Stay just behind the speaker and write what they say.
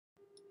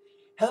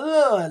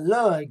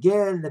Hello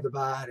again,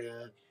 everybody.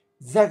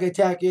 Zack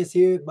Attack is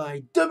here with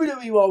my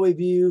WWE Raw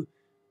review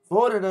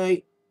for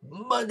tonight,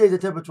 Monday,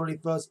 September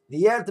 21st,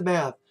 the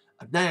aftermath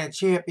of Night of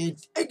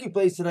Champions taking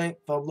place tonight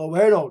from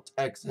Laredo,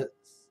 Texas.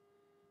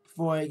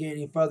 Before I get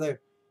any further,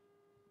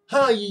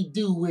 how you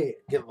doing?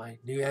 Get my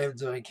new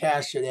Enzo and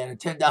Cash shirt. They had a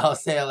 $10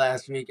 sale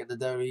last week at the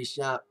WWE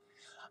shop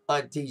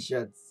on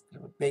t-shirts.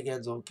 I'm a big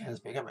Enzo and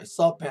Cash fan. I got my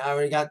salt pen. I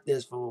already got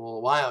this from a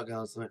little while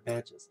ago, so it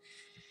matches.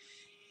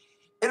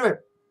 Anyway,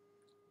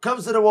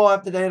 comes to the Raw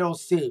after the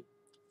NOC. It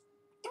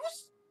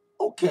was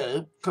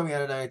okay coming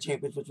out of Night of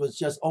Champions, which was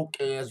just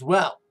okay as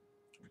well.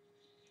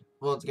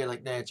 Once again,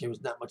 like Night of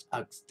Champions, not much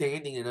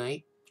outstanding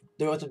tonight.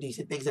 There were some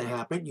decent things that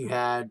happened. You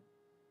had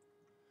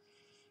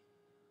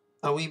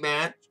a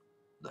rematch.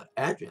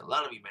 Actually, a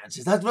lot of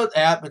rematches. That's what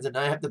happens, and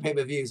I have to pay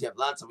per-views. You have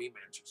lots of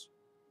rematches.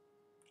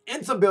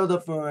 And some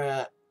build-up for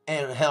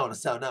and Hell in a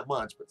Cell. Not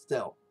much, but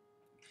still.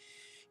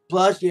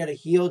 Plus, you had a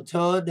heel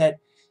turn that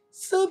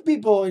some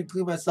people,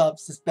 including myself,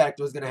 suspect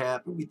was going to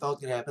happen. We thought it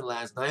was going to happen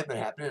last night, but it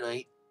happened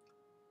tonight.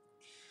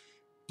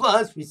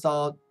 Plus, we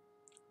saw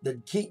the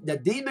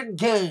Demon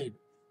Kane,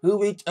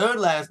 who returned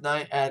last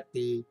night at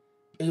the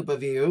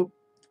pay-per-view.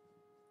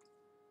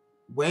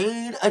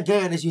 Wayne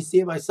again, as you see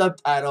in my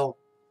subtitle,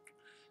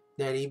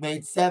 that he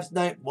made Seth's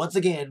night once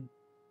again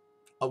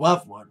a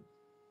rough one.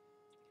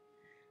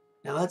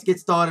 Now let's get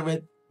started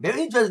with,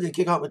 very interesting to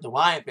kick off with the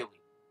Wyatt family.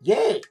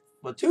 Yay!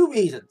 For two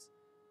reasons.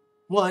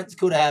 One, it's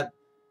cool to have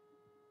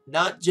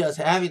not just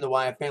having the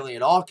Wyatt family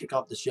at all kick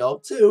off the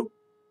show. Two,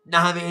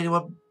 not having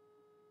anyone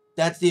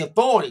that's the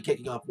authority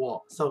kicking off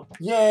Raw. So,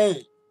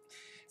 yay!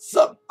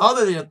 Some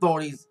other than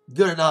authorities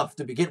good enough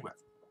to begin with.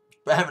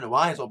 But having the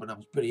Wyatts open up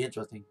was pretty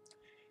interesting.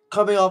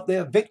 Coming off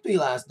their victory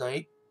last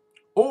night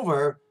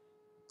over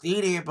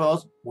Dean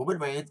Ambrose, Roman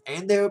Reigns,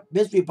 and their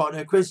mystery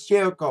partner Chris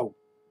Jericho,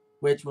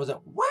 which was a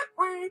what?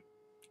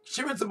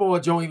 Shirin Samoa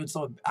Joe even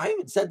saw. I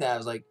even said that. I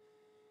was like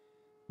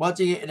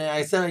watching it, and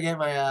I said again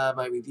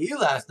my review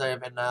last night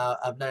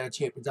of Night of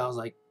Champions. I was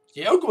like,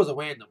 Jericho was a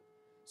random.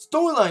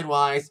 Storyline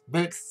wise,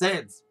 makes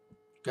sense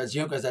because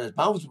Jericho's had his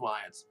problems with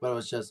Wyatts, but it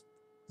was just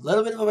a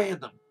little bit of a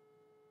random.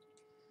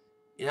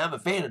 And I'm a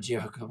fan of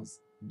Jericho's,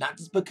 not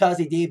just because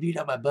he debuted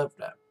on my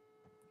birthday.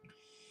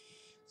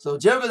 So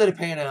Jericho didn't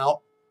pan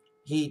out.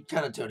 He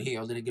kind of turned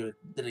heel,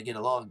 didn't get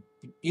along.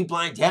 He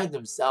blind tagged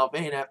himself,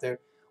 and after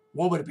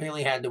Roman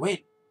apparently had to win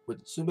with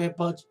the Superman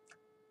punch,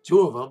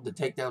 two of them to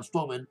take down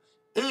Strowman,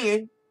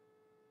 and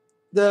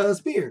the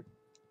spear.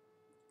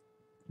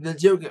 And then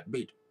Jericho got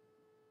beat.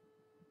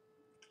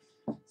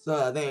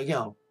 So there you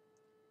go.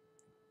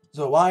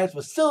 So Wyatts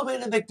was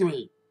celebrating the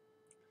victory.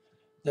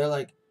 They're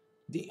like,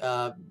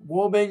 the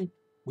Roman,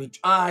 we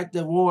tried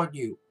to warn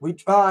you. We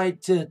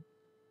tried to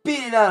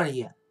beat it out of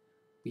you.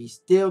 We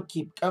still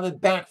keep coming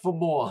back for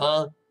more,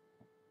 huh?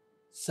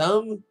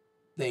 Some,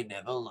 they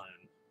never learn.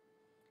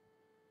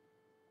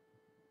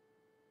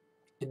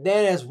 And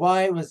then as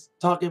Wyatt was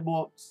talking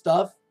more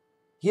stuff,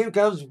 here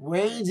comes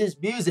Reigns'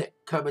 music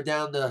coming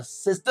down the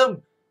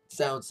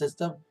sound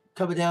system,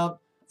 coming down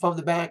from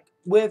the back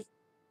with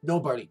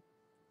nobody.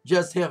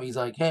 Just him. He's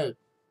like, hey,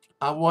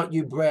 I want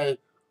you, Bray,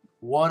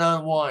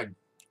 one-on-one.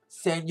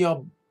 Send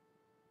your,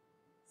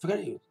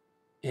 forget you,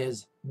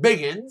 his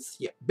Biggins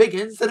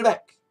to the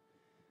back.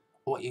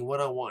 I want you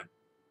one-on-one.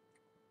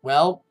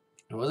 Well,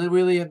 it wasn't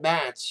really a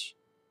match.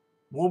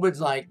 Woman's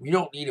like, we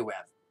don't need a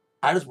ref.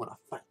 I just want to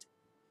fight.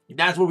 And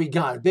that's what we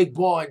got. A big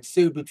brawl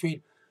ensued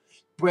between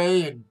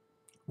Bray and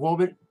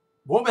Roman.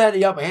 Roman had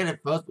the upper hand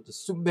at first with the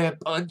Superman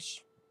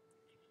punch.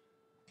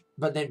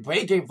 But then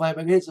Bray came flying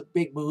back and hit some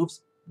big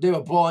moves. They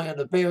were brawling on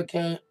the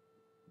barricade.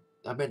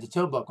 I meant the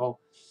turnbuckle.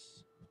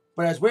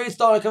 But as Reigns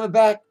started coming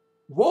back,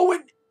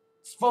 Roman's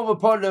former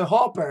partner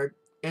Harper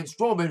and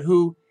Strowman,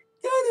 who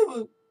they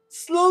were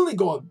slowly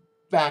going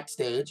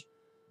backstage,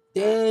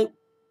 they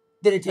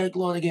didn't take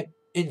long to get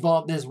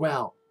involved as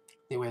well.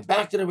 They went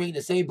back to the ring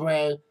to save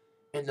Bray,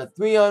 and the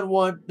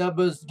 3-on-1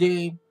 numbers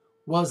game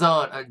was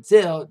on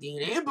until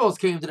Dean Ambrose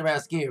came to the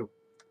rescue.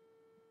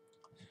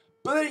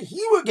 But he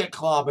would get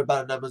clobbered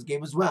by the numbers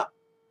game as well.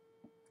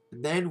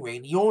 And then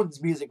Randy Orton's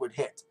music would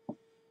hit.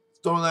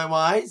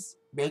 Storyline-wise,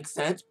 makes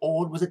sense.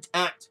 Orton was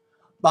attacked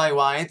by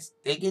Wyatt,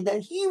 thinking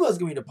that he was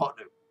going to be the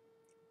partner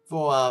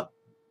for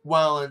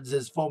Rollins,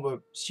 his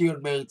former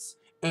Shield mates,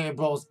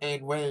 Ambrose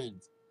and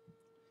Reigns.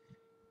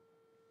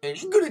 And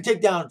he's going to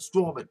take down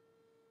Strowman.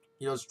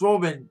 You know,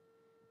 Strowman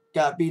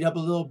got beat up a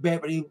little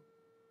bit, but he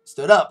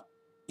stood up.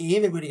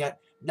 Even when he got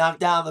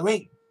knocked out of the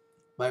ring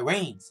by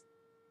Reigns.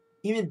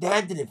 Even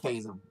that didn't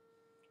faze him.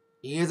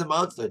 He is a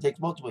monster. It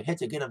takes multiple hits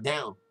to get him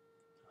down.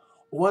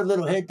 One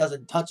little hit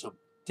doesn't touch him.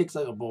 It takes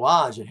like a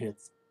barrage of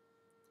hits.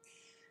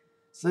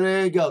 So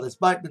there you go.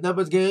 Despite the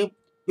numbers game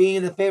being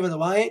in the favor of the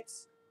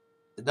Wyatts,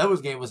 the numbers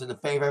game was in the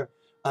favor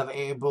of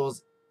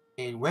Ambrose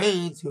and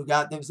Reigns, who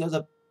got themselves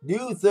a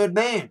new third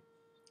man.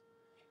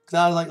 Because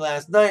I was like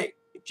last night,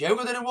 if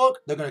Jericho didn't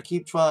work, they're going to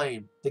keep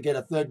trying to get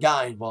a third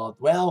guy involved.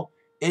 Well,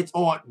 it's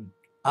Orton.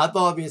 I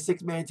thought it'd be a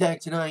 6-man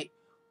tag tonight,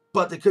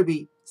 but they could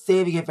be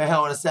saving it for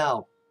Hell in a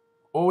Cell.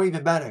 Or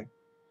even better,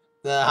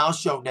 the house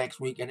show next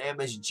week and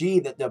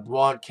MSG that they're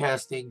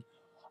broadcasting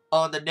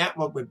on the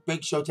network with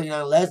Big Show taking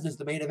on Lesnar's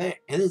the main event.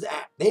 And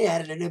they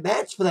added in a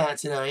match for that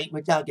tonight,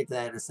 which I'll get to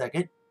that in a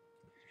second.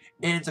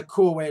 And it's a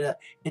cool way to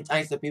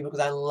entice the people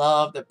because I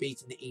love the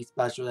Beats in the East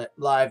special, that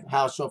live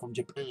house show from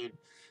Japan.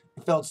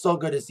 It felt so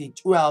good to see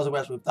 2 hours of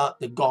wrestling without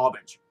the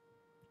garbage.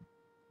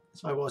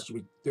 That's why I watched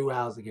it 2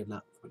 hours again,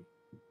 not 3.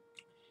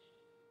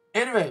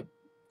 Anyway,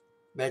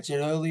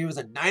 mentioned earlier was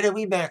a night of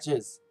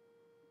rematches.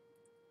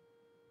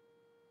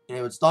 And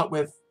it would start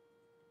with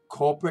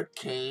Corporate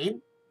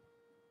Kane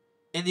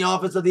in the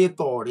office of the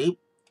Authority,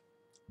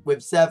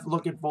 with Seth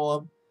looking for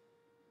him.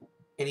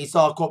 And he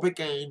saw Corporate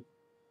Kane.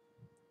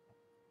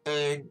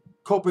 And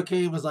Corporate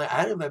Kane was like,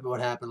 I don't remember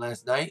what happened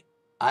last night.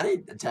 I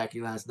didn't attack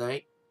you last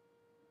night.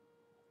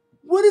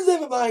 What does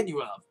that remind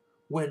you of?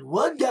 When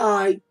one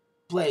guy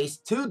plays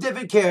 2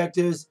 different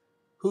characters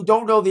who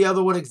don't know the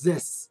other one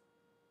exists.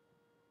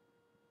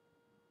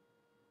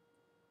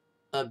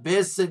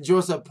 Abyss and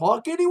Joseph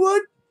Park,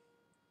 anyone?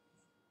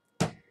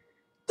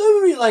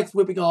 WWE likes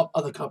whipping off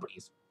other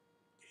companies.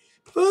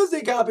 First,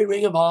 they copied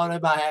Ring of Honor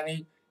by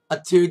having a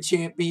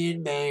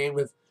 2-champion man,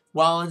 with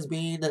Rollins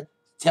being the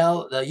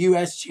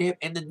U.S. champ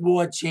and the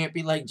World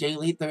champion, like Jay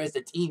Lethal is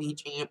the TV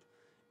champ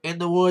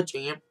and the World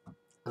champ.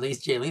 At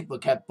least Jay Lethal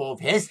kept both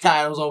his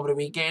titles over the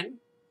weekend.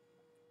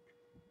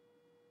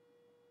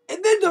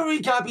 And then the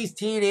recopies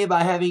TNA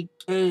by having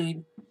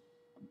Kane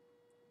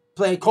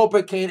play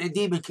Corporate Kane and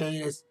Demon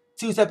Kane as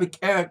 2 separate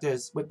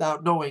characters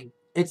without knowing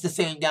it's the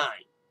same guy.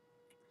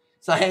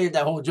 So I hated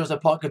that whole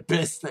Joseph Parker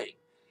Abyss thing.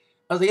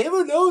 I was like,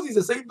 everyone knows he's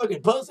the same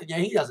fucking person, yet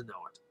he doesn't know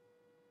it.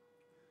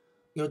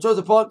 You know,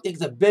 Joseph Park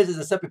thinks Abyss is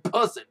a separate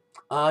person.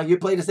 You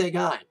play the same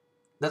guy.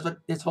 That's what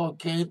this whole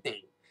Kane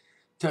thing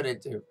turned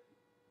into.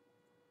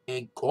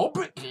 And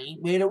Corporate Kane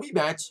made a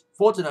rematch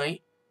for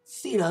tonight.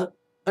 Cena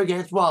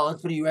against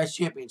Rollins for the U.S.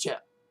 Championship.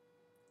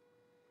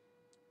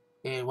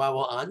 And while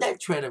we're on that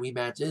trend of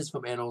rematches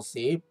from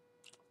NLC,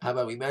 how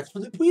about a rematch for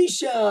the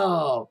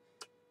pre-show?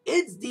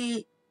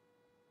 It's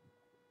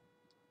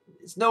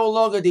no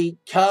longer the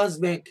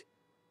Cosmic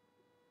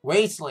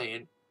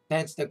Wasteland.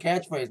 That's the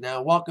catchphrase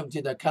now. Welcome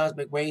to the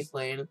Cosmic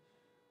Wasteland.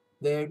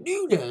 The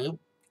new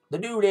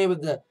name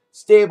of the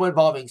stable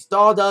involving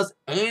Stardust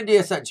and the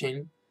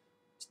Ascension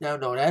is now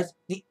known as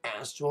the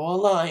Astral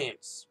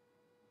Alliance.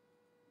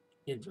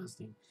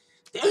 Interesting.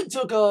 They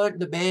took on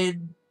the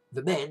men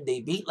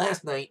they beat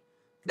last night,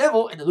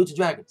 Neville and the Lucha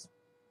Dragons.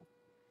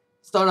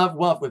 Start off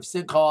rough with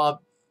Sin Cara.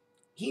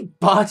 He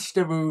botched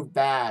the move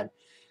bad.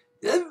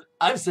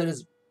 I've said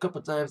this a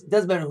couple times. It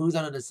doesn't matter who's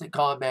under the Sin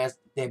Cara mask,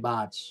 they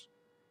botch.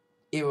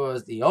 It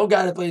was the old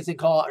guy that played Sin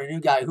Cara or the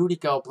new guy,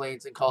 Hunico, playing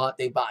Sin Cara,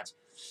 they botch.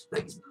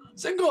 Like,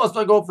 Sin Cara's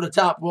trying to go for the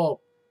top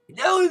rope.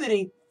 Not only did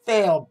he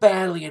fail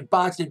badly and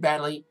botched it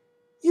badly,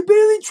 he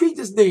barely treated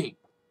his knee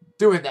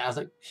doing that. I was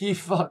like, he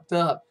fucked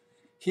up.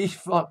 He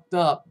fucked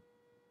up.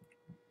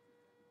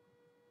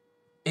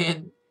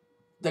 And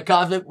the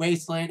Cosmic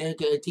Wasteland,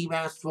 aka Team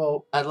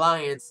Astral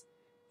Alliance,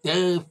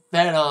 they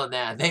fed on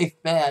that. They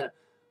fed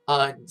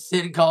on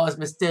Sin Cara's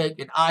mistake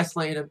and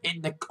isolating him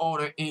in the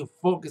corner and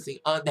focusing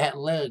on that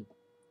leg.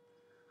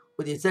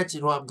 With the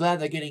Ascension, well, I'm glad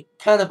they're getting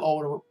kind of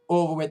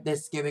over with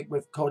this gimmick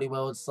with Cody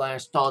Rhodes /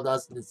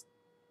 Stardust and this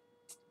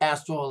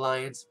Astral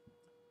Alliance.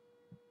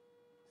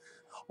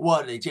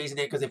 What, are they changing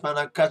it because they found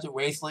out Cosmic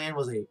Wasteland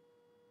was a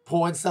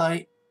porn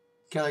site?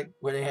 Kind of like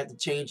where they had to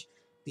change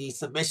the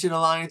Submission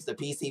Alliance, the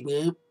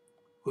PCB,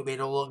 who may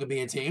no longer be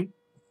a team.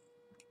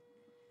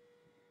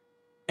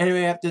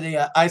 Anyway, after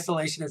the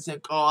isolation of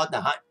Sin Cara,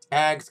 the hot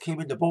tags came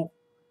into both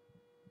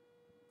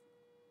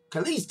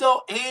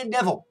Kalisto and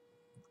Neville.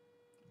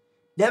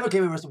 Neville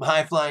came in with some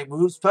high-flying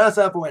moves, first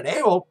up for an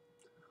arrow,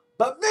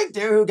 but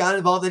Victor, who got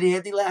involved in the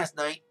ante last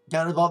night,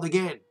 got involved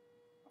again,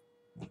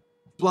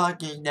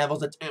 blocking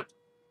Neville's attempt.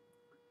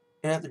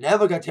 And after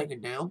Neville got taken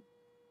down,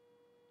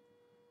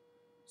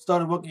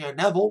 started working on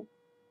Neville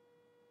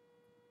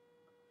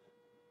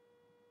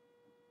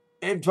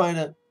and trying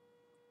to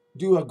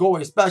do a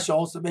go-away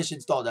special submission.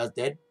 Stardust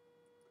did.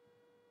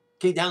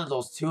 Came down to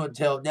those 2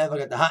 until Neville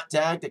got the hot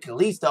tag to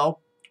Kalisto,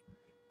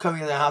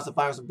 coming to the House of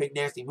Fire with some big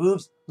nasty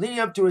moves, leading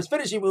up to his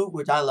finishing move,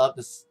 which I love.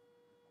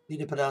 Need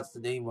to pronounce the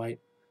name right.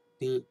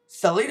 The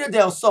Salida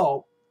del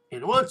Sol,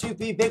 and 1, 2,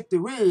 3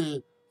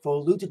 victory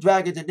for Lucha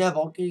Dragons and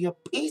Neville, getting a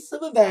piece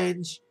of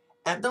revenge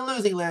after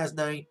losing last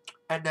night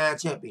at Night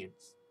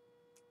Champions.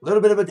 A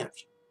little bit of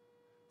redemption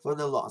for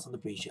the loss on the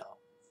pre-show.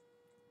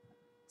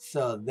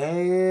 So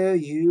there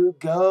you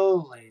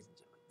go, ladies and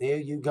gentlemen. There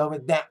you go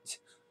with that.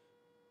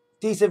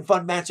 Decent,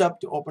 fun matchup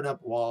to open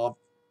up Raw.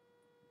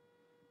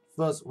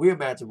 First real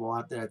match of Raw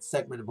after that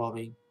segment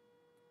involving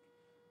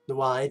the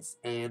Whites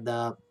and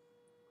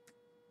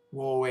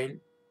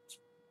Warren,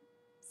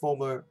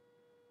 former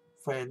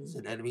friends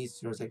and enemies,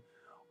 should I say,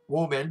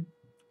 Woman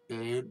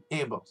and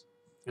Ambrose.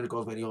 And of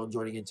course, Randy Orton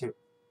joining in too.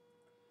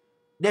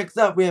 Next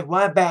up, we have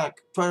Ryback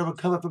trying to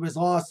recover from his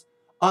loss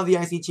on the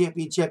IC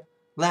Championship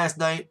last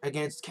night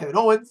against Kevin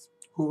Owens,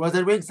 who was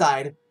at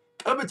ringside,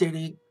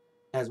 commentating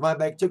as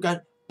Ryback took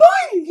on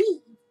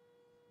Paige.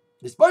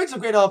 Despite some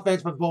great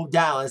offense from Bo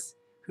Dallas,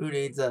 who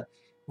needs a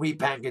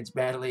repackage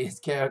badly, his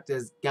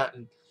character's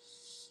gotten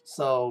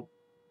so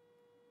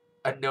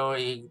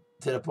annoying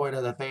to the point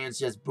of the fans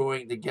just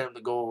booing to get him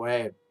to go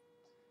away.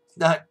 It's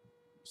not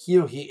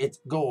heel heat, it's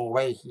go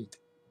away heat.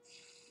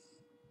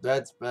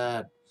 That's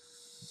bad.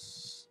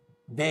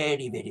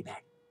 Very, very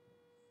bad.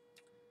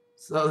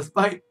 So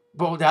despite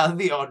Bo Dallas,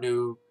 we all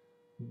knew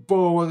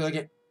Bo was going to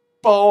get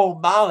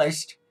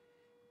demolished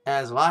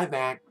as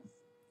Ryback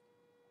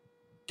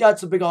got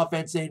some big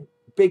offense in,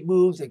 big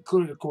moves,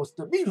 including, of course,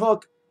 the meat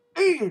hook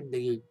and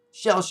the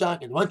shell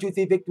shock and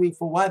 1-2-3 victory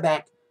for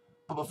Ryback.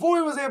 But before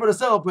he was able to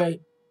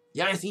celebrate,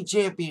 the IC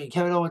champion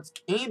Kevin Owens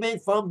came in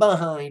from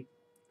behind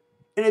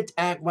and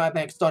attacked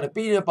Ryback, started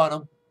beating up on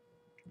him,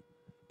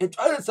 and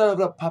tried to set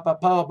up a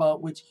powerbomb,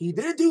 which he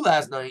didn't do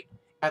last night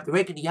after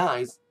raking the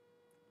eyes,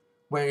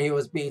 where he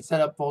was being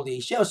set up for the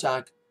shell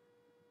shock.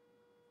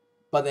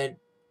 But then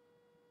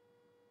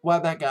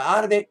Ryback got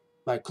out of it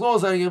by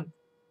clotheslining him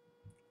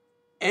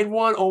and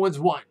won Owens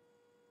won.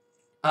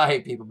 I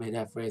hate people made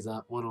that phrase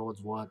up. One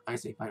Owens won. I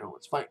say fight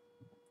Owens fight.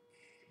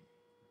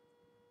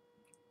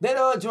 Then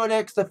on to our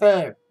next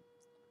affair.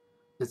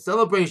 The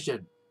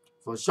celebration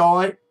for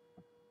Charlotte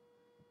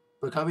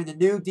becoming the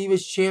new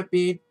Divas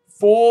champion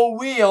for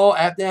real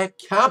after that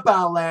count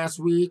out last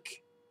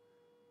week.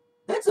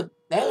 That's a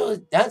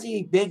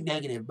big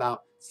negative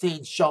about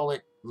seeing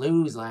Charlotte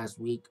lose last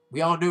week.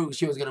 We all knew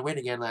she was going to win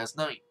again last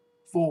night.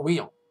 For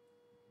real.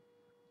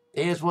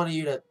 They just wanted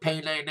you to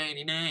pay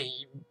 $9.99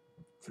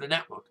 for the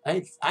network.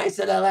 I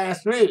said that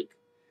last week.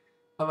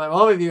 On my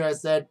mom review, I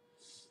said,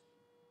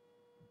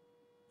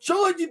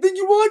 Charlotte, you think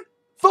you won?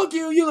 Fuck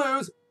you, you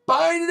lose.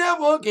 Buy the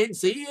network and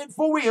see it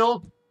for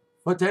real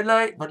for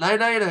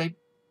 $9.99.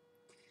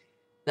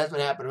 That's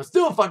what happened. It was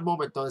still a fun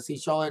moment, though, to see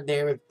Charlotte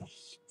there with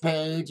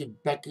Paige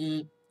and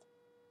Becky.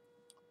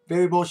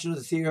 Very emotional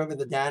to see her with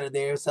the dad in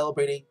there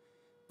celebrating.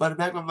 But in the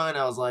back of my mind,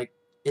 I was like,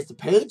 is the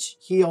Paige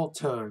heel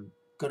turn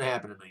going to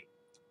happen tonight?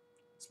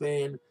 It's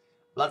been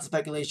lots of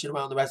speculation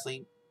around the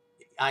wrestling,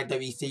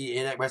 IWC,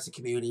 and that wrestling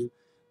community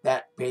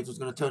that Paige was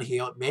going to turn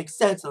heel. It makes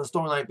sense on a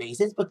storyline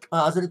basis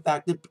because of the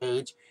fact that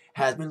Paige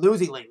has been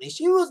losing lately.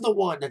 She was the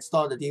one that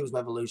started the Divas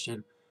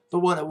Revolution, the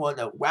one that won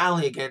the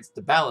rally against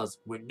the Bellas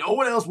when no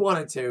one else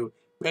wanted to.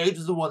 Paige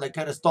was the one that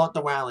kind of started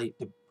the rally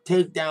to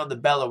take down the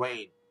Bella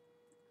reign.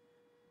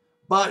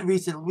 But in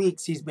recent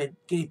weeks, she's been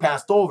getting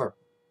passed over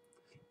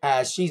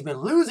as she's been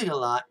losing a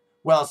lot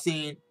while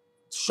seeing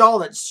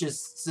Charlotte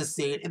just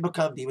succeed and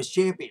become Divas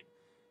champion.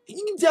 And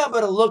you can tell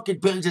by the look in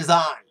Paige's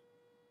eye.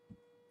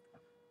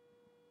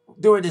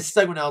 During this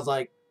segment, I was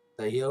like,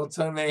 the heel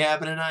turn may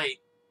happen tonight.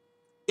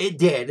 It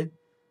did,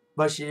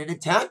 but she didn't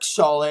attack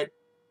Charlotte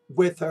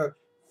with her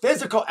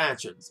physical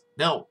actions.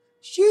 No,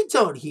 she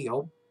turned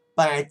heel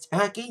by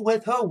attacking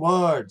with her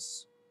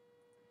words.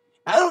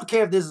 I don't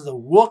care if this is a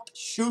whooped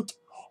shoot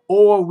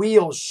or a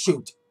real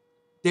shoot.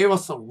 There were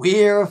some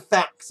weird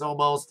facts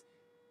almost.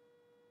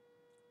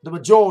 The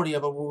majority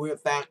of them were weird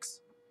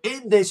facts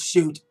in this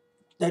shoot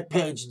that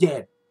Paige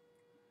did.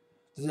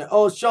 Said,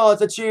 oh,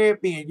 Charlotte's a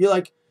champion.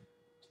 You're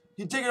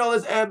taking all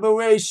this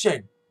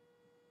admiration.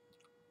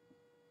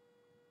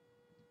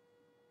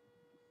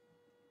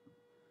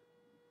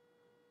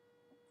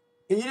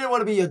 And you didn't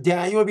want to be your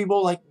dad. You want to be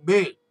more like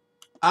me.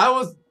 I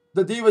was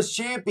the Divas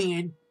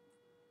champion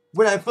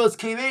when I first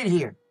came in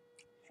here.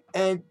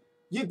 And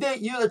you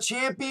think you're the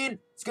champion?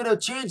 It's going to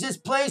change this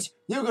place?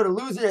 You're going to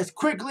lose it as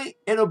quickly,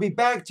 and it'll be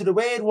back to the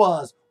way it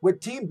was with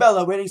Team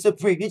Bella reigning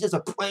supreme. You're just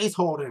a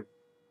placeholder.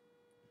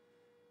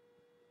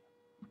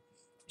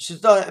 She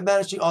started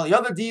managing all the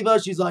other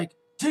divas. She's like,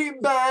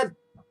 Team Bad,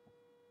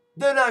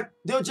 they're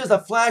just a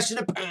flash in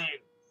the pan.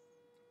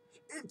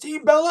 And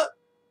Team Bella,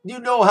 you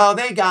know how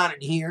they got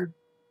in here.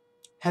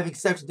 Having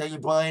sex with Daniel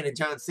Bryan and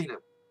John Cena.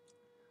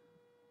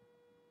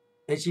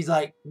 And she's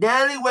like,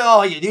 Natalie, where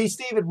are you? Do you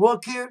still even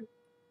work here?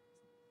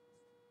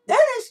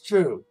 That is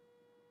true.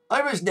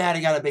 I wish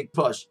Natty got a big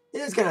push. It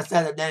is kind of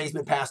sad that Natty's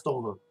been passed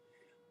over.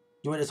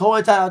 During this whole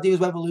entire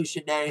Divas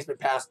Revolution, Natty's been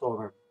passed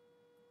over.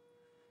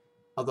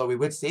 Although we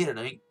would see it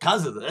tonight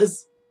because of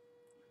this.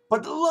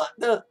 But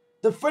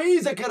the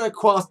phrase that kind of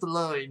crossed the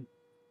line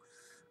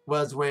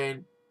was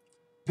when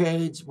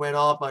Paige went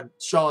off on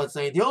Charlotte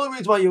saying, the only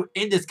reason why you're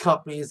in this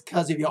company is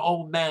because of your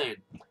own man.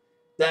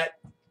 That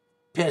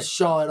pissed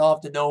Charlotte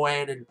off to no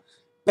end, and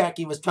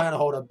Becky was trying to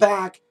hold her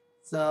back.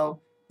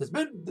 So there's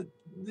been,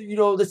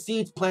 the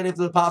seeds planted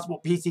for the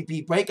possible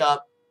PCP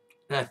breakup,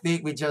 and I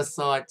think we just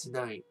saw it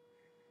tonight.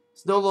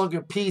 It's no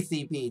longer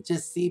PCP,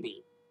 just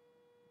CB.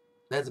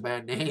 That's a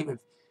bad name if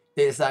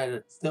they decide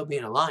to still be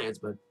an alliance,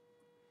 but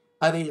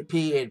I think the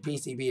P and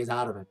PCB is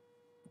out of it.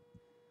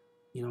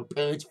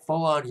 Paige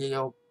full on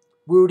heel,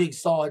 rooting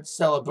solid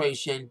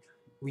celebration.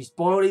 We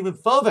spoiled even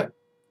further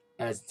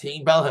as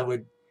Team Bella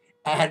would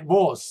add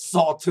more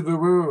salt to the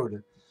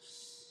wound.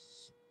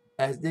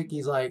 As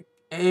Nikki's like,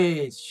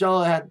 hey,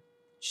 Charlotte,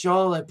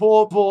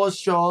 poor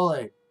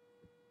Charlotte.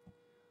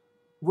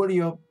 One of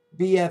your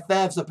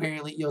BFFs,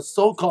 apparently, your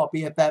so-called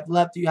BFF,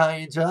 left you high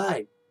and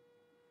dry.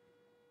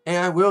 And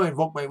I will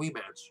invoke my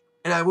rematch.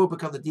 And I will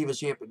become the Divas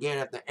Champ again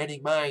after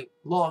ending my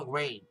long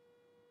reign.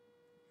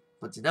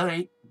 But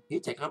tonight, you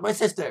take on my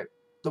sister,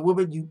 the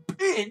woman you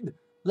pinned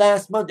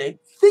last Monday,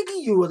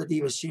 thinking you were the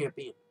Divas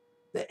Champion.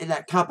 In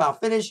that cop-out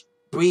finish,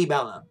 Brie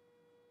Bella.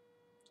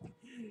 And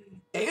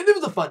it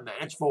was a fun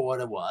match for what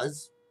it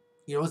was.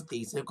 You know, it was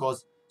decent. Of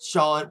course,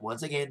 Charlotte,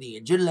 once again, the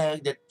injured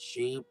leg that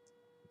she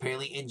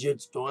apparently injured,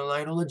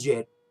 storyline or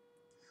legit,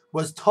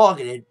 was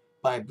targeted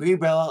by Brie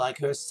Bella like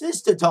her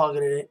sister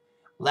targeted it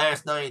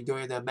last night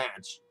during their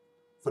match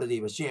for the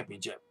Divas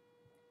Championship.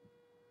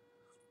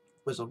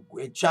 With some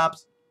great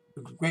chops,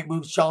 great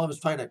moves. Charlotte was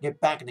trying to get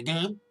back in the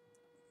game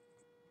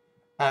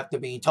after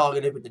being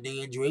targeted with the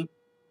knee injury.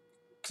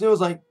 Because it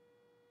was like,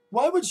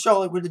 why would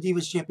Charlotte win the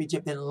Divas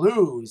Championship and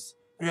lose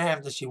and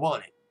after she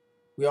won it?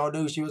 We all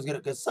knew she was going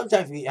to, because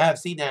sometimes we have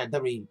seen that in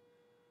WWE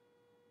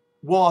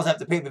Walls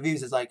after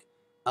pay-per-views. It's like,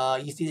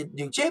 you see the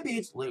new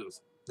champions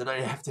lose the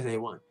night after they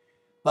won.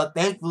 But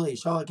thankfully,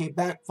 Charlotte came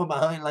back from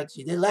behind like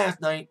she did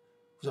last night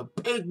with some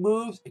big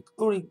moves,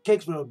 including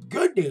kicks with a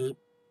good knee.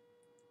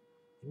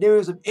 There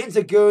were some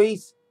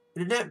insecurities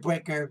in the net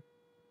breaker,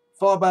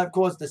 followed by, of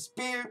course, the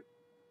spear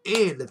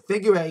and the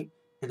figure eight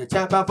and the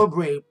tap out for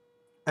Brie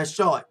as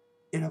Charlotte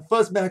in her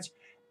first match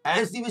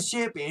as Divas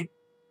Champion,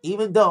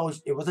 even though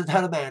it was a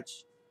title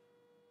match,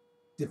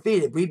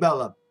 defeated Brie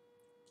Bella,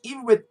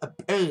 even with a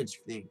Paige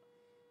thing.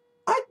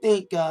 I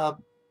think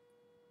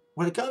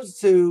when it comes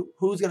to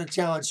who's going to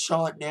challenge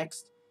Charlotte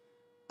next,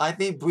 I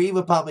think Brie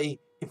will probably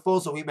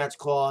enforce a rematch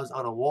clause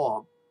on a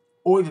wall,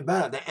 or even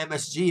better, the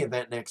MSG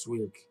event next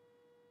week.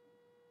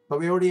 But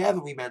we already have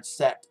a rematch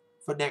set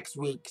for next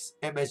week's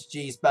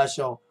MSG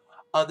special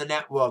on the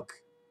network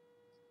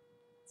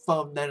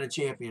from Night of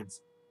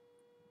Champions.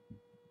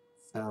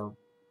 So,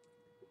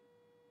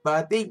 but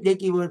I think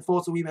Nikki will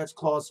enforce a rematch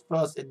clause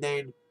first, and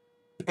then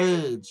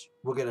Paige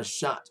will get a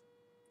shot.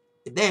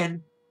 And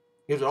then,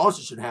 here's what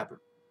also should happen.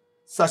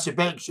 Sasha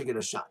Banks should get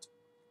a shot.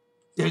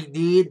 They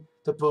need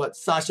to put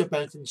Sasha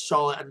Banks and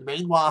Charlotte on the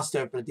main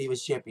roster for the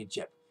Divas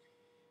Championship.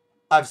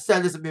 I've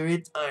said this a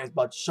million times,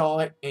 but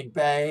Charlotte and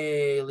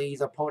Bayley's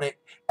opponent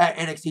at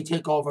NXT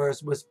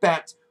TakeOver's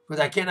respect,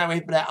 because I cannot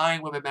wait for that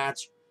Iron Women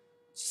match.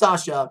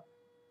 Sasha,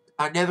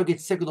 I never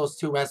get sick of those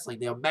two wrestling.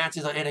 Their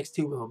matches on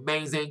NXT were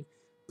amazing.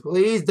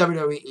 Please,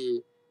 WWE,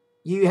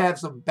 you have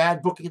some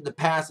bad booking in the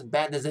past and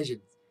bad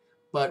decisions.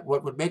 But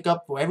what would make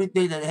up for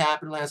everything that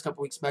happened the last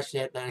couple weeks, especially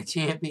at Night of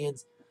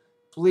Champions,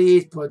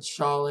 please put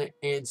Charlotte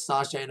and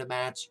Sasha in a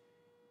match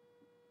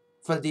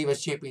for the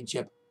Divas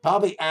Championship.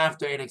 Probably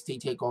after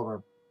NXT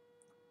TakeOver.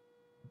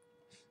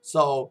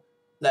 So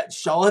let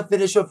Charlotte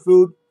finish her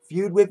feud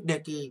with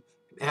Nikki,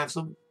 have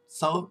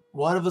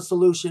one of the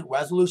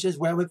resolutions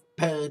where with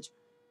Paige,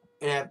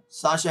 and have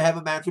Sasha have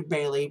a match with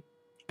Bayley,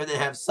 and then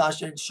have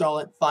Sasha and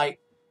Charlotte fight,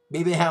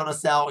 maybe Hell in a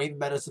Cell, or even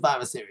better,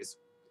 Survivor Series.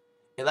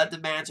 And let the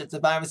match at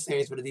Survivor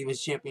Series for the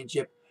Divas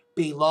Championship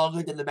be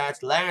longer than the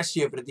match last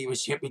year for the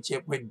Divas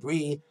Championship when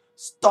Brie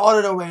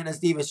started her reign as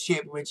Divas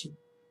Champion when she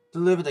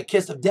delivered the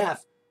kiss of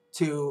death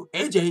to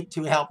AJ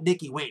to help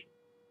Nikki win.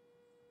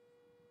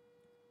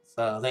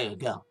 So there you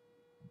go.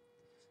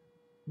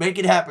 Make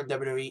it happen,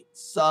 WWE.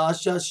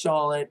 Sasha,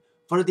 Charlotte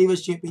for the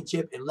Divas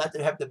Championship, and let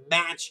them have the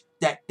match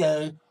that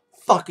they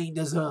fucking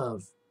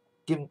deserve.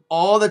 Give them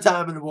all the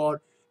time in the world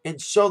and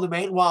show the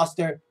main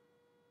roster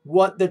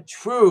what the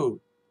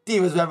true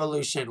Divas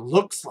Revolution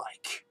looks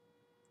like.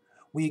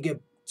 We give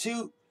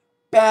two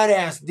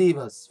badass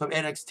divas from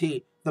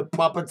NXT the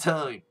proper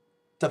time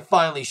to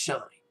finally shine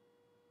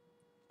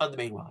on the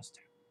main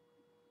roster.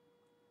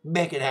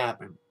 Make it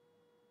happen.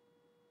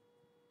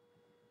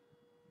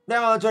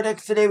 Now on to our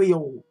next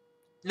scenario.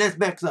 Let's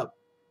mix up.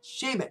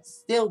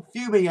 Sheamus still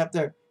fuming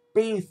after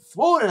being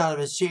thrown out of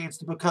his chance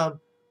to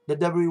become the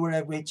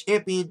WWE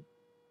Champion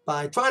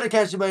by trying to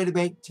catch the Money in the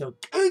Bank till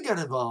Kane got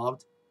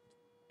involved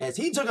as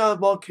he took on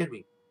Mark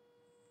Henry.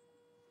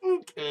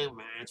 Okay,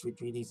 match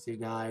between these two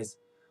guys.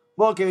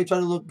 Mark Henry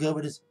trying to look good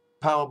with his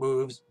power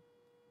moves.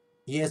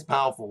 He is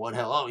powerful, one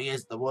hell. Oh, he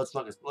is the world's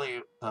strongest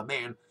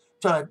man.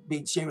 Trying to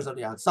beat Sheamus on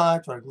the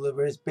outside, trying to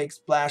deliver his big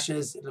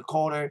splashes in the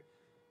corner.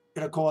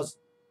 And of course,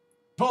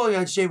 pulling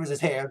on Sheamus'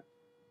 hair,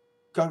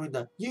 covering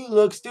the "you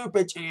look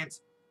stupid"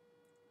 chance.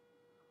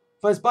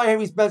 But despite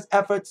Henry's best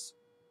efforts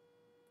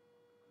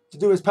to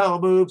do his power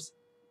moves,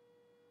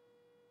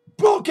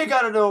 bro kick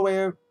out of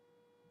nowhere.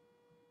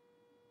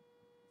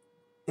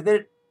 And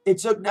then it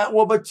took not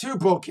one but two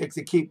bro kicks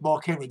to keep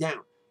Mark Henry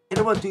down. And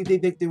a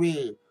 1-2-3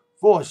 victory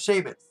for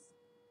Sheamus.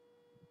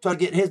 Trying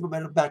to get his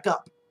momentum back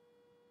up.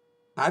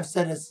 I've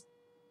said this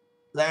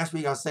last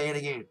week, I'll say it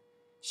again.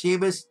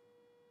 Sheamus,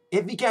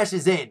 if he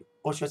cashes in,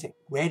 or should I say,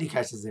 when he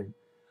cashes in,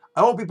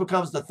 I hope he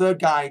becomes the third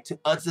guy to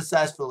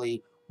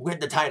unsuccessfully win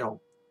the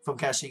title from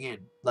cashing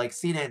in, like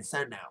Cena and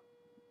Sandow.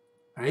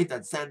 I hate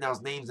that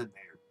Sandow's name's in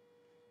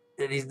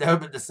there. And he's never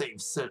been the same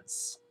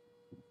since.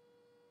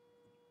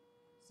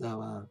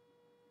 So,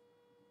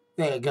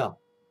 there you go.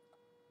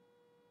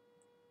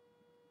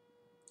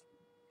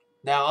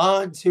 Now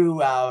on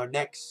to our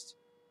next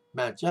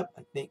matchup.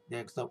 I think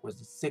next up was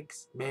the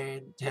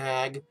 6-man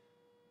tag.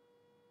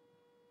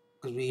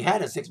 because we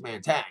had a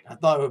 6-man tag. I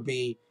thought it would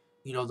be,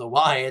 the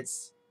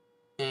Wyatts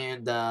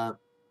and them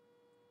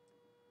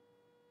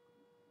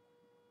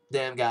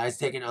guys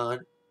taking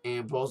on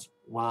Ambrose,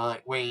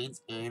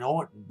 Waynes, and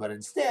Orton. But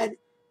instead,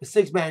 the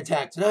 6-man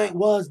tag tonight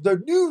was the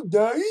New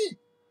Day,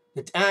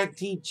 the tag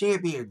team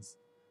champions,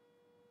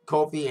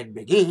 Kofi and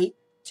Big E,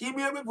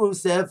 teaming up with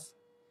Rusev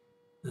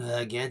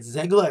against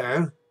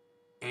Ziggler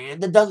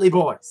and the Dudley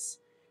Boys.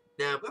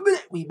 Now, remember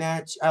that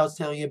rematch I was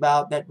telling you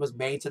about that was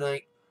made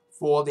tonight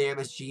for the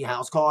MSG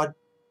house card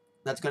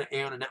that's going to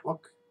air on the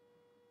network?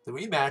 The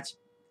rematch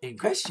in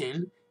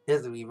question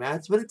is the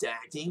rematch for the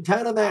tag team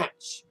title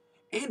match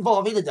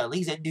involving the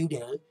Dudleys and New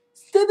Day,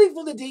 stemming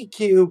from the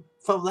DQ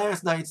from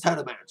last night's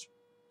title match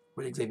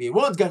when Xavier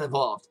Woods got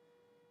involved.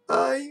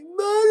 I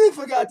might have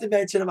forgot to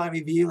mention in my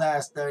review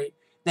last night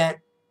that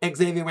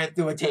Xavier went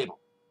through a table.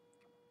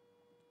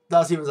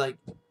 Thus, he was like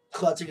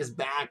clutching his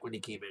back when he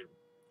came in.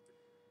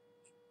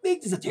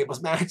 Make this a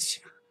tables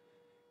match.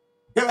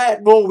 There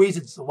had more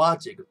reasons to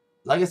watch it.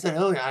 Like I said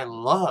earlier, I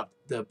loved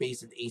the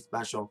Base and East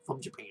special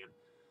from Japan.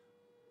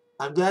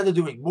 I'm glad they're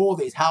doing more of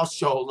these house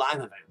show live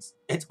events.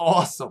 It's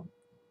awesome.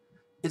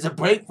 It's a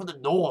break from the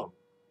norm.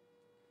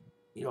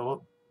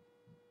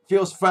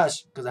 Feels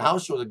fresh because the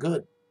house shows are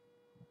good.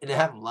 And to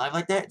have them live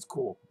like that, it's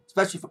cool.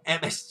 Especially from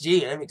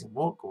MSG, that makes it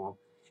more cool.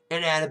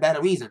 And it had a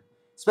better reason.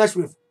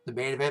 Especially with the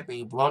main event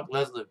being Brock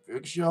Lesnar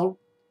Big Show.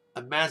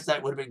 A match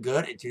that would have been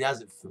good in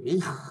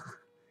 2003.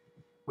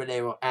 When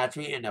they were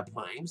actually in their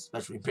primes.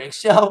 Especially Big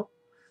Show.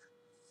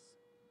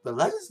 But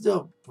Lesnar's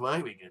still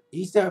priming it.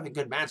 He's still having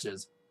good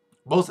matches.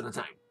 Most of the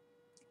time.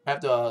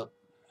 After a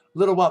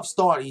little rough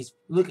start, he's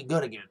looking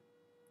good again.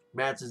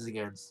 Matches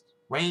against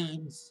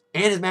Reigns.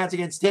 And his match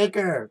against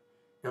Taker.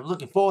 And I'm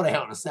looking forward to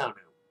Hell in a Cell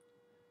now.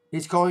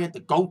 He's calling it the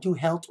Go to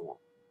Hell Tour.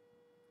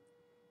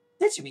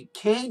 That should be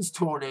Kane's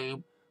tour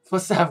name for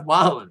Seth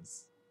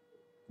Rollins.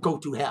 Go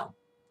to Hell.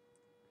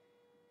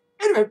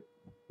 Anyway,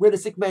 we're the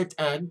 6-man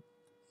tag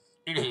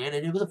in hand,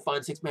 and it was a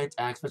fun 6-man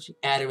tag, especially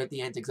added with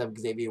the antics of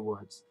Xavier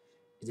Woods.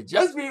 Is it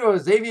just me or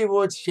Xavier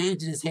Woods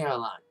changing his hair a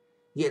lot?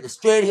 He had the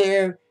straight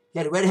hair, he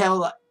had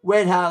the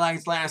red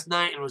highlights last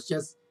night, and was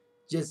just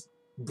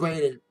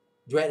dreaded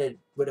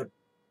with a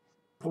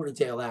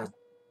ponytail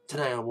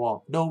tonight on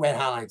Raw. No red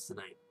highlights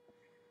tonight.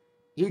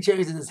 He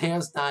changes his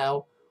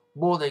hairstyle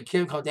more than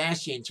Kim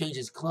Kardashian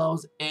changes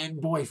clothes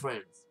and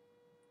boyfriends.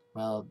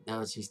 Well,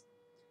 now she's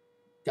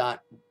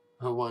got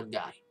her one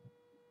guy.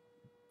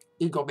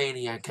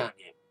 Egomaniac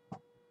Kanye.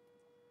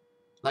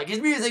 Like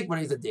his music, but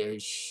he's a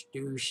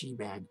douchey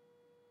bag.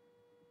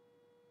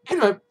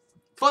 Anyway,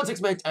 fun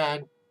 6-man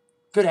tag.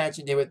 Good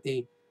action there with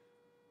the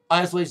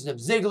isolation of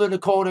Ziggler in the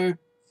corner.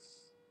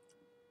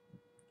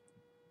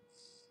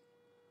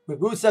 With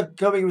Rusev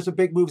coming with some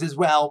big moves as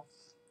well.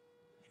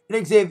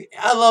 And Xavier,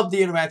 I love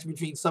the interaction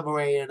between Summer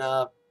Rae and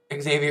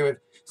Xavier, with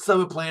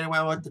Summer playing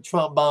around with the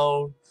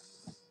trombone.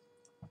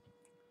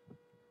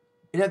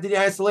 And after the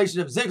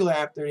isolation of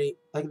Ziggler,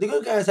 the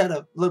good guys had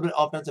a little bit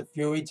of offensive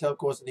fury till, of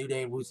course, the New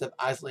Day and Rusev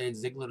isolated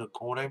Ziggler in the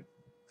corner. And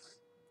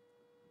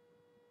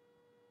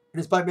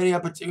despite many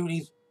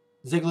opportunities,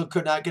 Ziggler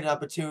could not get an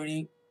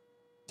opportunity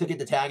to get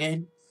the tag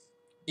in.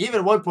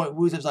 Even at one point,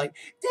 Rusev's like,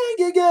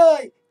 tag a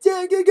guy!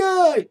 Tag a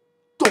guy!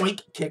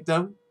 Doink! Kicked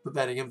him,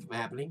 preventing him from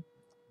happening.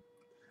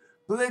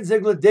 But then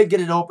Ziggler did get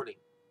an opening.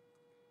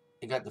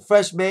 He got the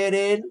fresh man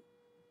in,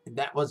 and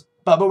that was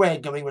Bubba Ray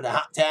coming with a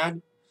hot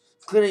tag.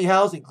 Clearing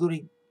house,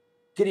 including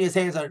getting his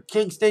hands on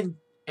Kingston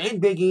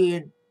and Big E,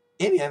 and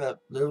maybe have a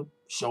little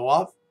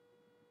showdown,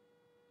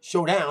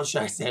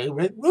 should I say,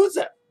 with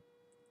Rusev.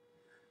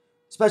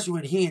 Especially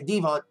when he and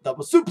Devon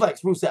double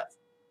suplex Rusev.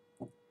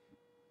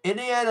 And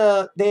they had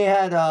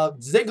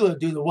Ziggler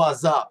do the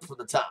what's up from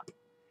the top.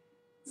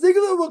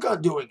 Ziggler worked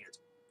on doing it.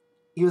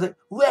 He was like,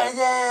 what's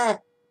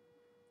up?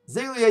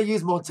 Ziggler had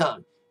used more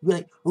tongue. He'd be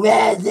like,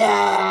 what's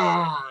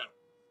up?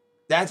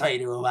 That's how you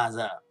do a what's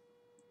up.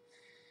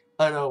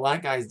 I don't know,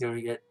 white guy's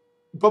doing it.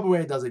 Bubba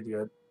Ray does it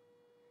good.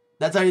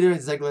 That's how you do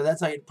it, Ziggler.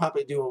 That's how you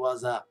probably do a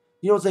what's up.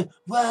 You don't say,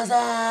 what's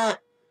up?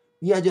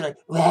 You gotta do like,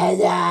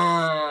 what's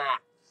up?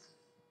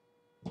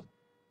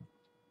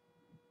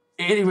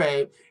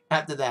 Anyway,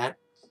 after that,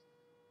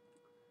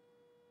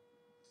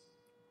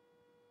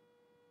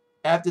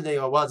 after they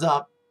what's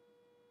up,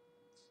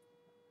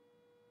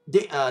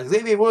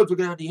 Xavier Woods would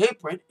get on the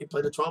apron and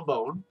play the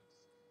trombone.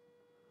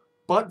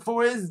 But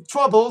for his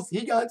troubles,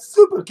 he got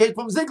super kicked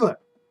from Ziggler.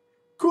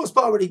 Cool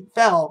spot when he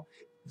fell.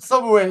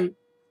 Summer Rae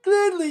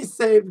gladly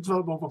saved the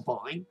trombone from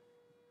falling.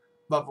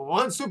 But for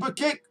one super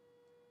kick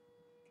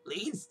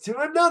leads to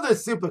another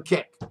super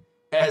kick,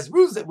 as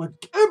Rusev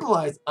would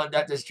capitalize on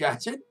that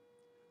distraction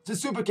to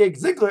super kick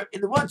Ziggler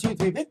in the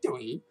 1-2-3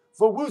 victory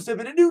for Rusev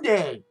in a New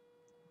Day.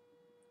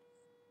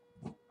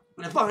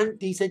 And a fun,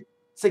 decent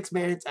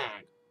 6-man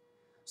tag.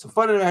 Some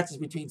fun interactions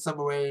between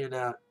Summer Rae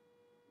and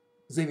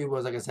Xavier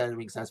Woods, like I said, in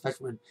ringside,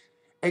 especially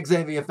when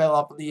Xavier fell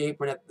off on the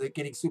apron after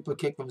getting super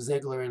kicked from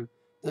Ziggler and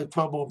the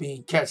trombone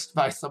being catched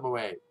by Summer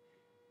Rae.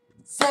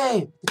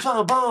 Save the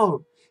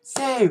trombone!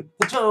 Save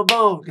the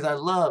trombone! Because I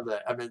love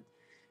that. I mean,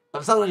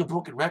 I'm sounding like a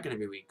broken record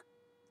every week.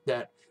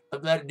 that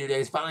I'm glad New Day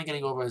is finally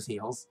getting over his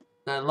heels.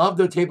 And I love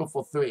their Table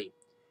for 3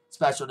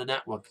 special on the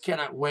network.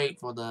 Cannot wait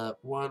for the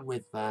one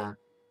with the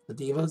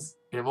Divas.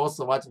 And I'm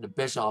also watching the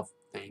Bischoff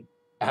thing.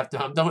 After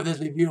I'm done with this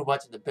review, I'm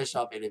watching the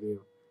Bischoff interview.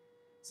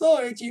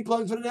 So, HE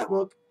plugs for the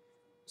network.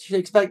 Should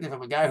expect it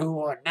from a guy who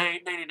wore a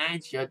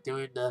 $9.99 shirt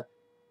during the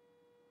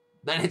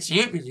Night of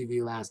Champions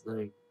review last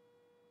night.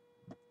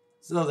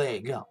 So there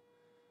you go.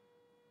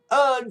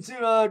 On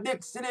to our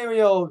next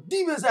scenario.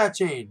 Divas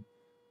Action.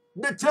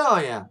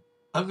 Natalya.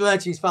 I'm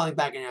glad she's finally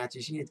back in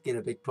action. She needs to get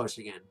a big push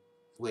again.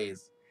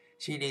 Please.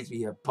 She needs to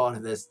be a part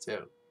of this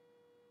too.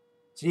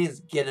 She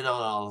needs to get in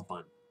on all the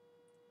fun.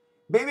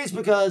 Maybe it's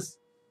because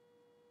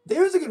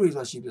there's a good reason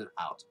why she's been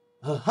out.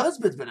 Her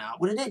husband's been out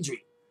with an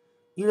injury.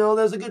 You know,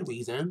 there's a good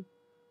reason.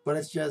 But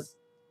it's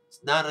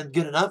not a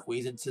good enough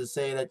reason to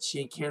say that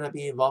she cannot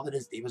be involved in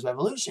this Divas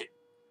Revolution.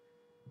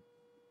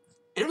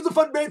 And it was a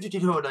fun match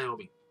between her and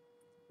Naomi.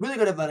 Really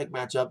good athletic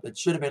matchup that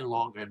should have been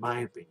longer, in my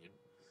opinion.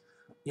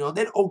 You know,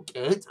 they had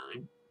okay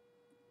time.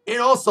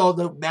 And also,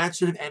 the match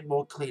should have ended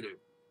more cleaner.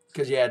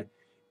 Because you had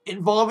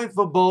involvement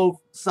from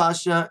both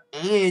Sasha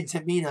and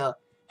Tamina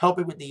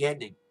helping with the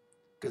ending.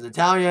 Because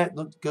Natalya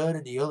looked good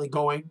in the early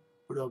going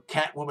with a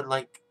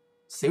Catwoman-like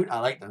suit. I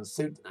like the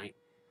suit tonight.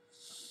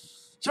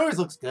 She always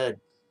looks good.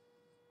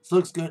 She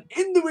looks good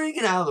in the ring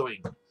and out of the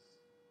ring.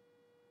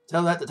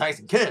 Tell that to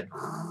Tyson Kidd.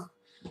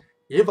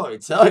 He'll probably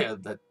tell you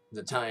that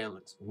Natalya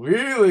looks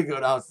really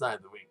good outside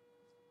the ring.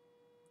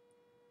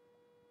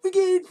 We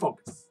gain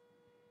focus.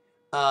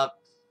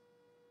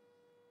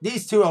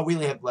 These two are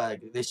really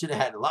athletic. They should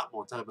have had a lot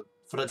more time, but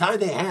for the time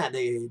they had,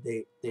 they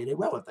did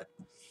well with it.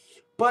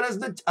 But as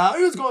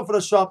Natalya was going for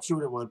the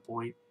sharpshooter at one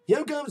point,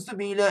 here comes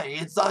Tamina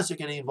and Sasha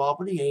getting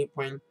involved in the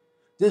apron,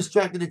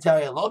 distracting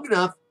Natalya long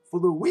enough for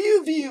the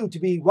rear view to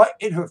be right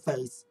in her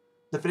face.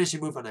 The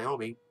finishing move for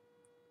Naomi.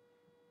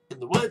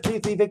 And the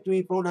 1-2-3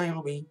 victory for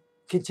Naomi,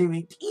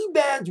 continuing Team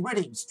Bad's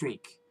winning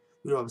streak.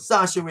 You know,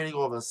 Sasha winning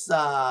over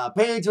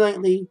Paige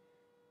lately,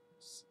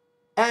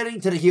 adding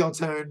to the heel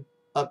turn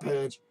of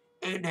Paige,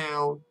 and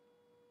now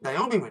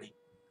Naomi winning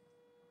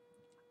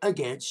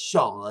against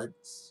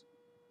Charlotte's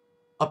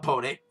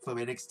opponent from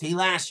NXT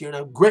last year.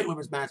 And a great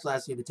women's match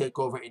last year to take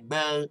over in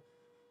May,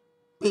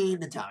 being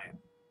Natalya.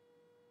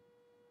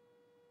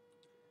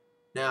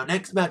 Now,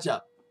 next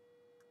matchup.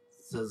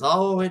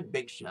 Cesaro and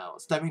Big Show.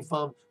 Stemming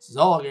from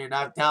Cesaro getting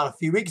knocked out a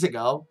few weeks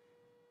ago.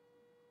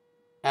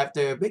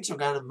 After Big Show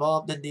got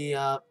involved in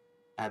the...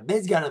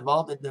 Miz got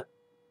involved in the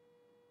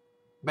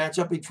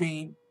matchup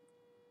between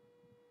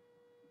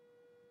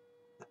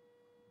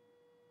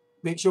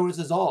Big Show and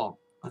Cesaro.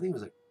 I think it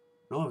was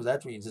no, it was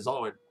actually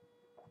Cesaro and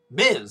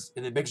Miz.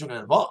 And then Big Show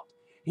got involved.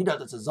 He thought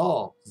that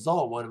Cesaro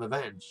wanted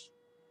revenge.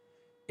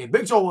 And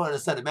Big Show wanted to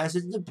send a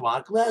message to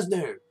Brock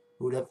Lesnar,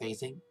 who they're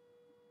facing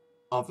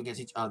off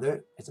against each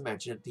other, as I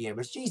mentioned, at the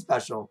MSG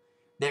special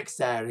next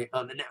Saturday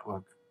on the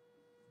network.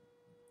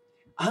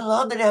 I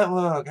love the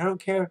network. I don't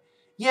care.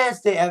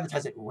 Yes, they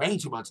advertise it way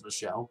too much on the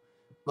show,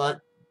 but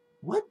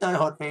what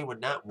diehard fan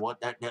would not want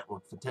that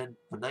network for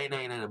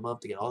 $9.99 a month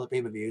to get all the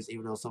pay-per-views,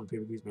 even though some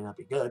pay-per-views may not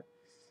be good?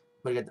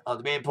 But you get the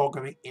on-demand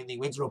programming, and the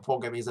original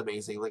programming is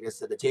amazing. Like I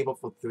said, the Table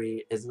for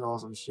 3 is an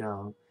awesome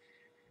show.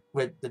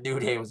 With the New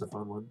Day was a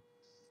fun one.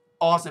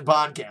 Awesome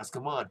podcast.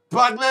 Come on,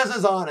 Brock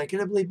Lesnar's on. I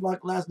can't believe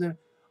Brock Lesnar.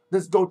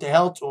 This Go to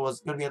Hell tour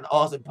is going to be an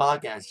awesome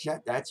podcast.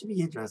 Shit, that should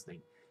be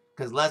interesting.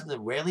 Because Lesnar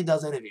rarely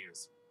does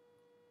interviews.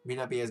 May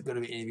not be as good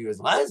of an interview as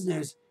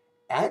Lesnar's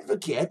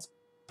advocate,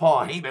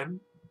 Paul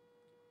Heyman.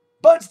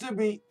 But should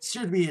be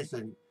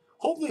interesting.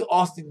 Hopefully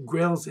Austin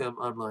grills him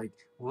on like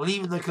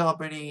leaving the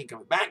company,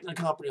 coming back to the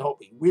company.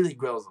 Hopefully he really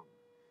grills him.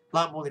 A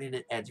lot more than he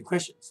did answer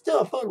questions.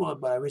 Still a fun one,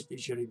 but I wish they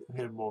should have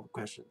hit him more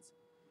questions.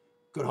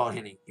 Good hard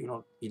hitting.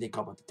 He did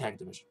come up the tag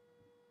division.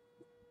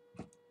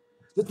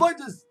 Despite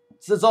this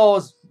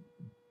Cesaro's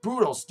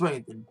brutal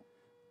strength and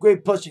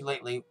great pushing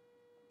lately,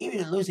 even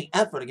in losing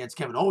effort against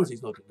Kevin Owens,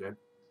 he's looking good.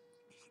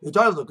 He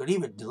started looking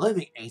even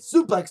delivering a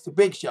suplex to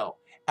Big Show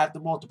after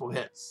multiple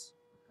hits.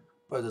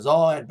 But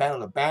Cesaro had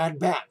battled a bad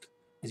back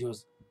as he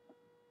was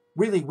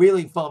really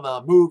reeling from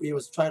a move. He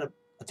was trying to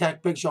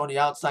attack Big Show on the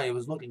outside. He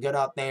was looking good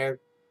out there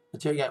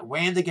until he got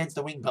rammed against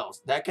the ring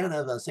post. That kind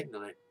of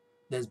signaled it.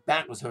 His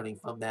back was hurting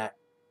from that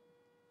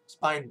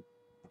spine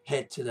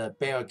hit to the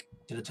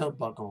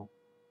turnbuckle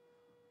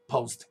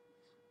post,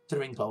 to the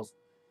ring post.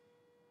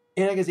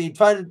 And I guess he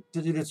tried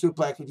to do the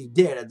suplex, which he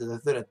did at the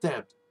third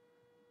attempt.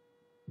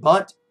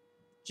 But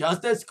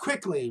just as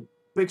quickly,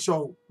 Big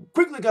Show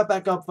quickly got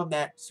back up from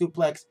that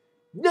suplex,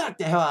 knocked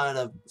the hell out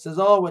of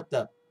Cesaro with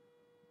the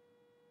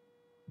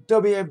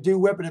WMD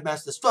weapon of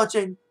mass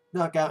destruction,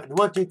 knockout, and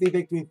 1-2-3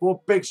 victory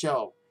for Big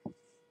Show.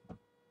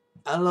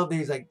 I love that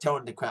he's like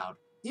telling the crowd.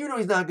 Even though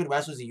he's not a good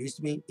wrestler as he used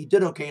to be, he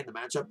did okay in the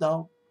matchup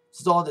though.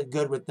 Cesaro did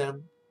good with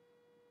them.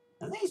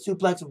 I think he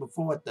suplexed him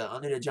before at the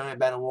Under the Giant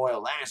Battle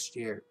Royal last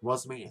year,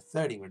 WrestleMania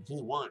 30, when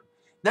he won.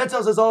 That's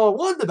how Cesaro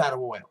won the Battle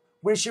Royal,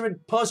 when he should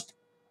have pushed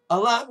a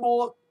lot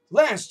more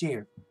last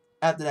year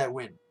after that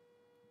win.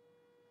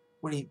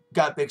 When he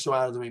got Big Show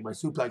out of the ring by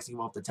suplexing him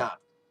off the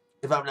top,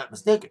 if I'm not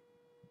mistaken.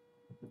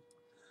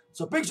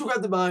 So Big Show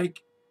grabbed the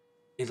mic.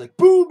 He's like,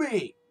 boo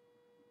me.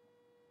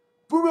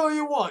 Boo me all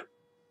you want.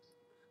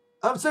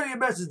 I'm sending a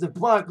message to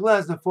Brock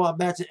Lesnar for a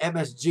match at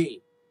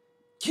MSG.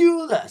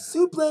 Cue the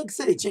Suplex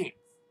City chant.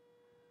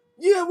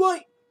 Yeah,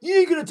 right. You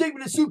ain't gonna take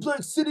me to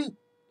Suplex City. I'm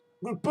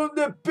gonna burn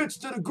that bitch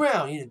to the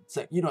ground. He didn't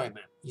say, you know what I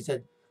meant. He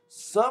said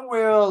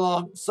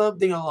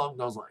something along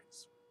those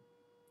lines.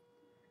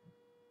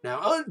 Now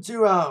on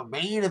to our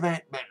main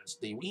event match,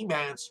 the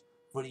rematch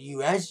for the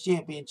U.S.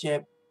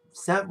 Championship.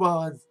 Seth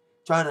Rollins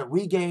trying to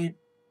regain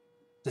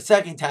the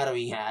second title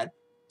he had,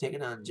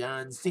 taking on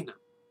John Cena.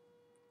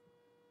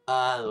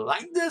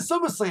 Like the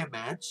SummerSlam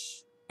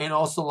match, and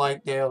also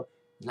like their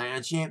Night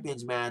of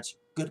Champions match,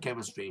 good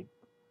chemistry.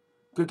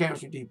 Good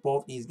chemistry between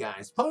both these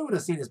guys. Probably would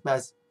have seen his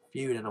best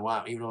feud in a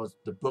while, even though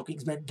the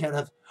booking's been kind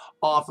of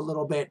off a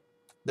little bit.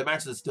 The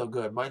matches are still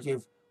good. Reminds me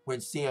of when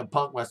CM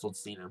Punk wrestled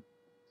Cena.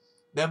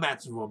 Their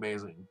matches were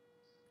amazing.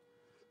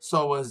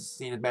 So was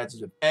Cena's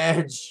matches with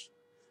Edge.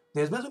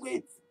 There's been some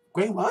great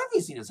rivalry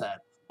Cena's had.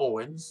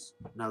 Owens,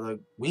 another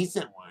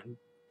recent one.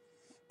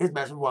 His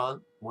match with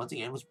Rollins, once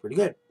again, was pretty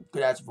good.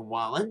 Good action from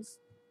Rollins.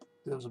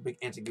 There was some big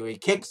anti-gray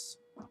kicks.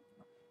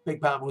 Big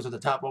power moves at the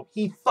top rope.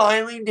 He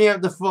finally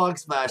nailed the frog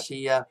splash.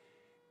 He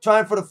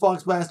tried for the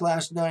frog splash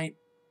last night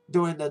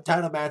during the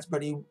title match,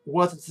 but he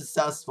wasn't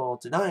successful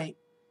tonight.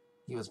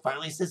 He was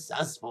finally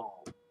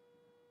successful.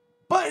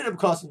 But it ended up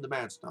costing the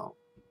match, though.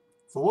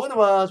 For what it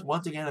was,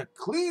 once again, a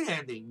clean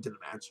ending to the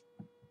match.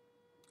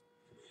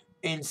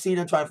 And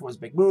Cena tried for his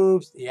big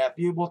moves. He had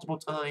FU multiple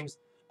times.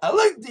 I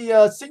like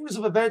the sequence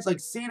of events like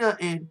Cena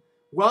and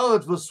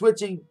Rollins were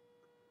switching,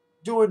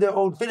 doing their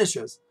own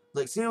finishers.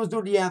 Like Cena was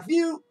doing the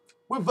FU,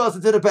 reversed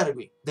into the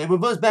pedigree. Then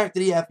reversed back to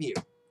the FU.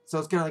 So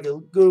it's kind of like a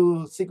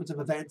good sequence of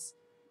events.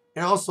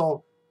 And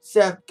also,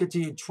 Seth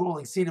continued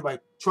trolling Cena by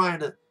trying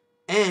to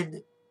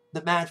end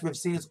the match with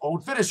Cena's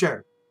own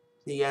finisher.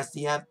 The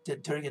SDF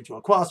turning into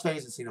a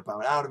crossface and Cena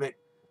powered out of it.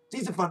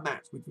 It's a fun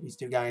match between these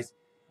two guys.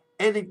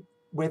 Ending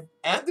with,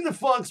 after the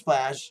frog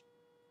splash,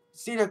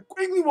 Cena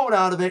quickly rolled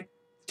out of it,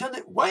 turned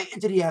it right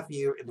into the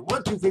FU, and the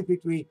 1-2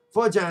 victory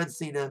for John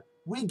Cena,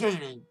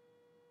 retaining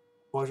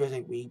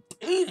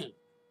the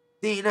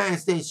United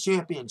States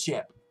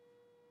Championship.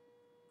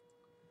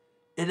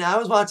 And I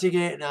was watching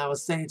it, and I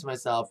was saying to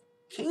myself,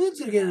 Kane's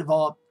going to get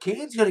involved.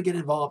 Kane's going to get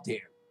involved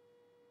here.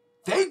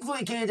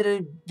 Thankfully, Kane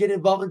didn't get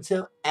involved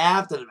until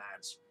after the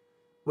match,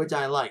 which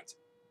I liked.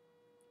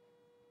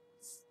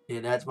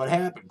 And that's what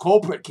happened.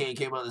 Corporate Kane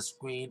came on the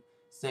screen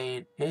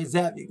saying, hey,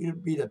 Zap, you're going to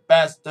be the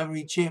best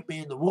WWE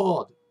champion in the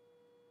world.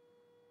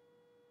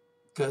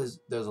 Because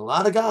there's a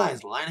lot of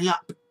guys lining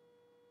up,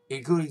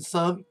 including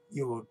some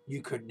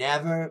you could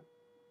never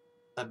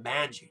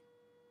imagine.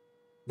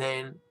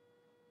 Then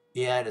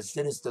he had a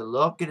sinister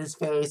look in his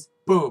face.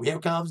 Boom, here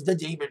comes the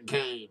Demon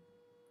Kane.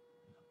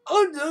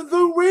 Under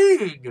the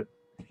ring!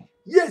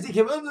 Yes, he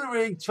came under the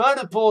ring, trying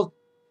to pull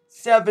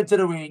Seth into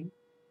the ring.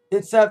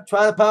 And Seth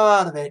tried to power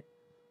out of it.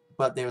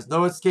 But there was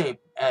no escape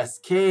as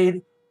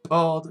Kane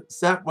pulled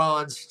Seth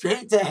Rollins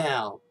straight to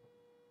hell.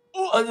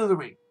 Under the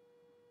ring.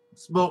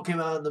 Smoke came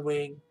out of the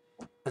ring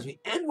as we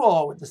end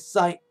Raw with the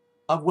sight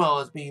of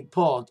Rollins being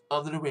pulled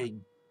under the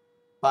ring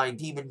by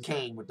Demon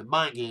Kane, with the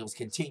mind games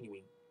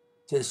continuing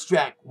to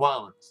distract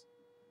Rollins.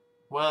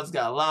 Rollins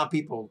got a lot of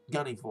people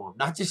gunning for him.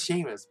 Not just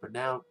Sheamus, but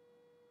now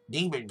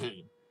Demon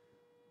Kane,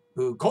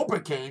 who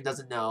Cobra Kane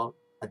doesn't know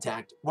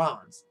attacked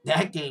Rollins.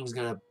 That game's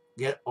going to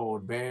get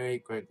old very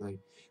quickly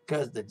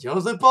because the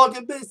Joseph Park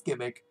and Biz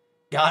gimmick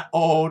got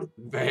old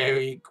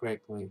very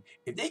quickly.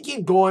 If they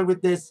keep going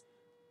with this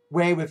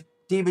way with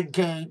Demon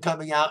Kane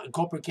coming out and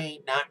Cobra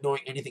Kane not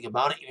knowing anything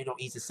about it, even though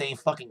he's the same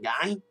fucking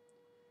guy,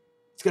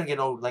 it's going to get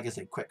old, like I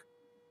said, quick.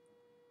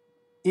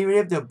 Even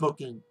if they're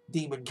booking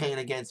Demon Kane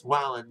against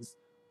Rollins,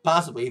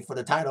 possibly for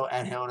the title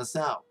at Hell in a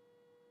Cell.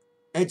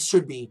 It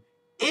should be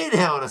in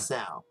Hell in a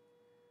Cell.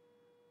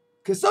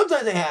 Because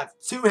sometimes they have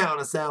two Hell in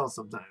a Cell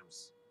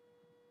sometimes.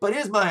 But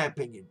here's my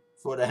opinion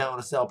for the Hell in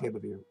a Cell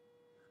pay-per-view.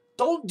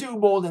 Don't do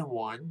more than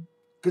one.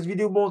 Because if you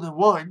do more than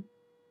one,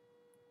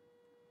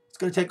 it's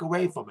going to take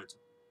away from it.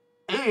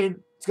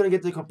 And it's going to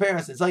get the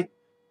comparison. It's like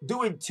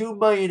doing 2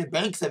 Money in the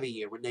Banks every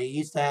year when they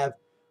used to have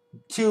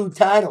 2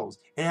 titles.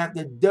 And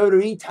after the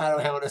WWE title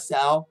Hell in a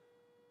Cell,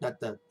 not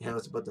the Hell in a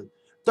Cell, but the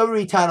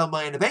WWE title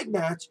Money in the Bank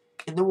match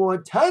and the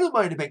World title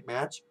Money in the Bank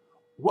match,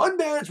 one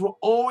match will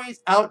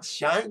always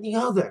outshine the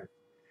other.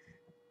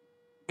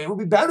 It will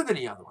be better than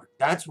the other one.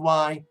 That's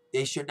why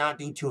they should not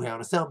do 2 Hell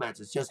in a Cell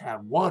matches. Just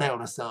have 1 Hell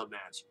in a Cell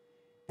match.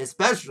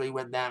 Especially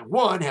when that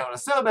 1 Hell in a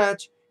Cell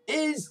match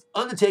is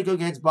Undertaker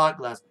against Brock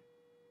Lesnar.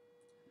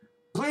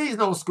 Please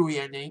no screwy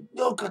ending.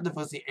 No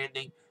controversy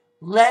ending.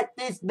 Let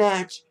this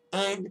match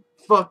end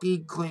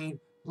fucking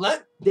clean.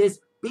 Let this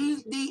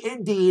be the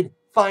indeed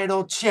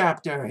final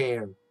chapter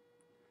here.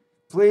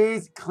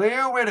 Please,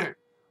 clear winner.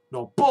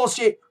 No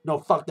bullshit. No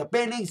fucked up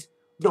endings.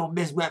 No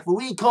missed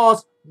referee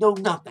calls. No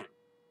nothing.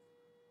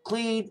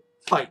 Clean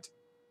fight.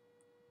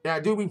 And I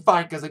do mean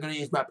fight because they're going to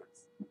use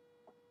weapons.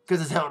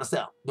 Because it's Hell in a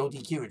Cell. No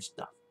DQ and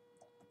stuff.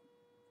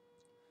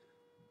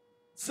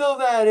 So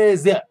that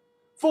is it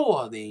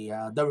for the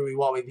WWE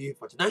Raw review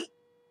for tonight.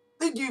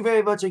 Thank you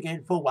very much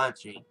again for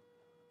watching.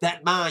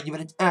 That mind you've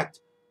been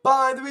attacked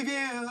by the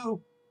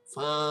review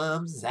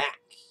from Zach.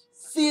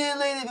 See you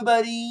later,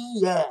 everybody.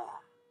 Yeah.